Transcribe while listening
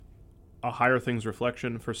A Higher Things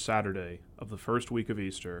Reflection for Saturday of the first week of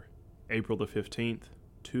Easter, April the 15th,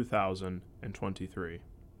 2023.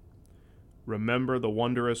 Remember the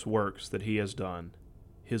wondrous works that he has done,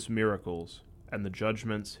 his miracles, and the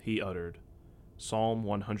judgments he uttered. Psalm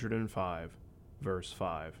 105, verse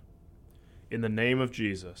 5. In the name of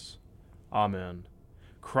Jesus, Amen.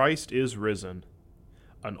 Christ is risen.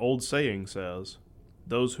 An old saying says,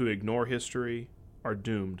 "Those who ignore history are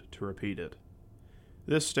doomed to repeat it."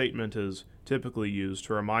 This statement is typically used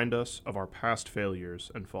to remind us of our past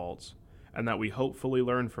failures and faults, and that we hopefully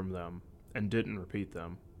learned from them and didn't repeat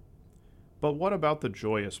them. But what about the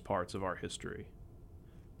joyous parts of our history?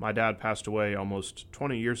 My dad passed away almost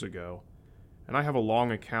 20 years ago, and I have a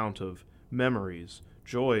long account of memories,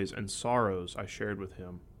 joys, and sorrows I shared with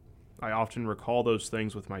him. I often recall those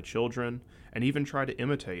things with my children, and even try to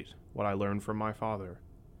imitate what I learned from my father.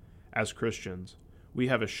 As Christians, we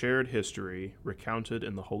have a shared history recounted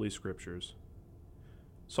in the Holy Scriptures.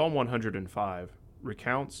 Psalm 105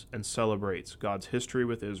 recounts and celebrates God's history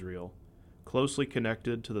with Israel, closely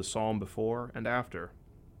connected to the psalm before and after.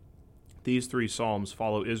 These three psalms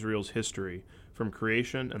follow Israel's history from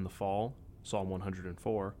creation and the fall, Psalm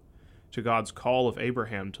 104, to God's call of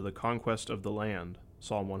Abraham to the conquest of the land,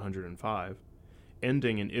 Psalm 105,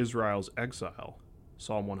 ending in Israel's exile,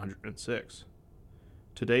 Psalm 106.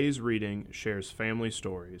 Today's reading shares family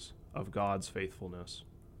stories of God's faithfulness.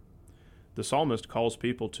 The psalmist calls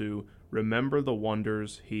people to remember the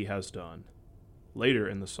wonders he has done. Later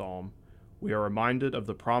in the psalm, we are reminded of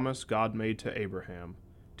the promise God made to Abraham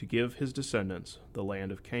to give his descendants the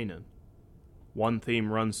land of Canaan. One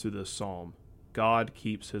theme runs through this psalm: God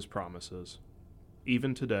keeps his promises.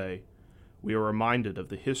 Even today, we are reminded of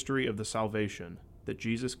the history of the salvation that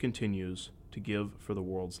Jesus continues to give for the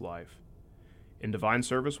world's life. In Divine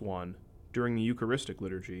Service 1, during the Eucharistic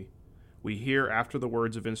liturgy, we hear after the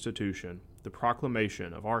words of institution the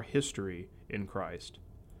proclamation of our history in Christ.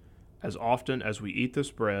 As often as we eat this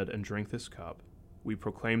bread and drink this cup, we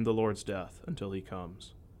proclaim the Lord's death until he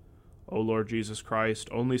comes. O Lord Jesus Christ,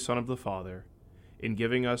 only Son of the Father, in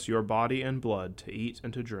giving us your body and blood to eat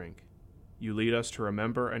and to drink, you lead us to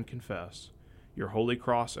remember and confess your holy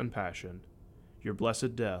cross and passion, your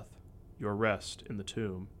blessed death, your rest in the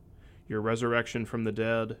tomb, your resurrection from the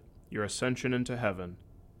dead, your ascension into heaven,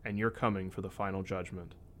 and your coming for the final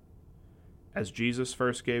judgment. As Jesus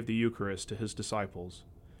first gave the Eucharist to his disciples,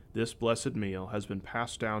 this blessed meal has been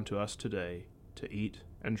passed down to us today to eat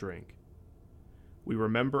and drink. We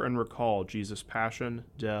remember and recall Jesus' passion,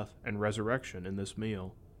 death, and resurrection in this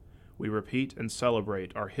meal. We repeat and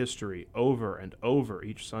celebrate our history over and over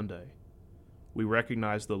each Sunday. We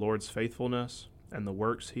recognize the Lord's faithfulness and the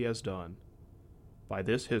works he has done. By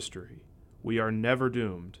this history, we are never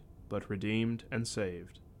doomed, but redeemed and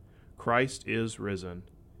saved. Christ is risen.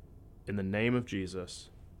 In the name of Jesus,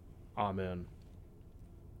 Amen.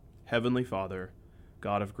 Heavenly Father,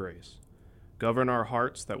 God of grace, govern our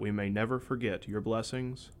hearts that we may never forget your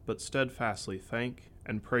blessings, but steadfastly thank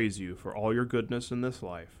and praise you for all your goodness in this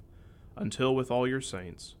life, until with all your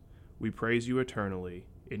saints we praise you eternally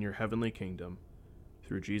in your heavenly kingdom,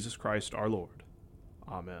 through Jesus Christ our Lord.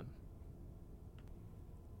 Amen.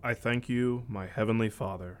 I thank you, my heavenly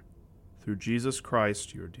Father, through Jesus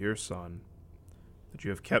Christ, your dear Son, that you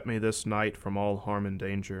have kept me this night from all harm and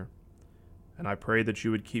danger, and I pray that you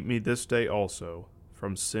would keep me this day also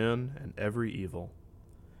from sin and every evil,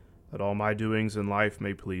 that all my doings in life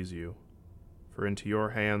may please you. For into your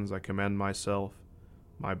hands I commend myself,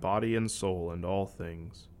 my body and soul, and all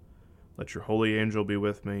things. Let your holy angel be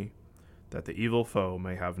with me, that the evil foe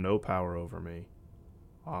may have no power over me.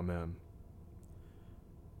 Amen.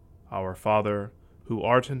 Our Father, who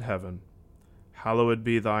art in heaven, hallowed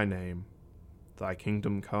be thy name. Thy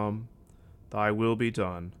kingdom come, thy will be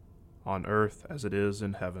done, on earth as it is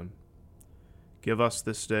in heaven. Give us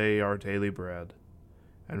this day our daily bread,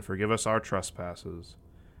 and forgive us our trespasses,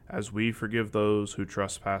 as we forgive those who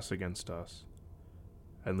trespass against us.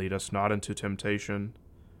 And lead us not into temptation,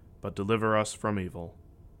 but deliver us from evil.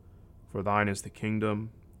 For thine is the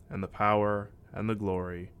kingdom, and the power, and the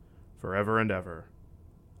glory, forever and ever.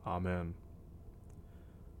 Amen.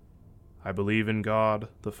 I believe in God,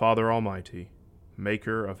 the Father Almighty,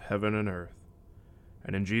 maker of heaven and earth,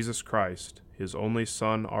 and in Jesus Christ, his only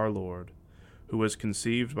Son, our Lord, who was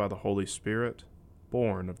conceived by the Holy Spirit,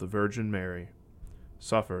 born of the Virgin Mary,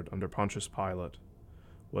 suffered under Pontius Pilate,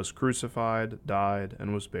 was crucified, died,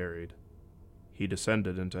 and was buried. He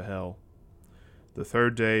descended into hell. The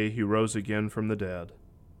third day he rose again from the dead.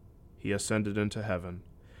 He ascended into heaven,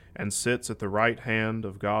 and sits at the right hand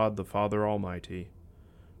of God the Father Almighty.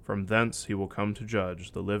 From thence he will come to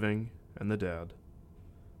judge the living and the dead.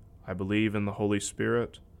 I believe in the Holy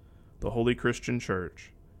Spirit, the holy Christian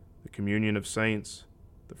Church, the communion of saints,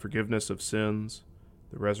 the forgiveness of sins,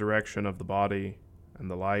 the resurrection of the body, and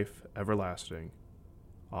the life everlasting.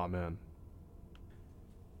 Amen.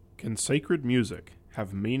 Can sacred music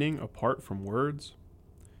have meaning apart from words?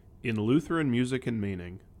 In Lutheran Music and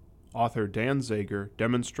Meaning, author Dan Zager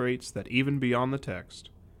demonstrates that even beyond the text,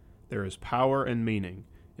 there is power and meaning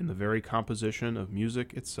in the very composition of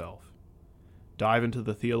music itself. Dive into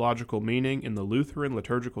the theological meaning in the Lutheran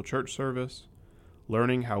liturgical church service,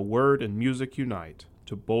 learning how word and music unite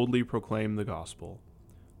to boldly proclaim the gospel.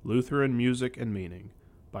 Lutheran Music and Meaning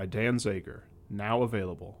by Dan Zager, now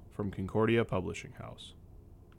available from Concordia Publishing House.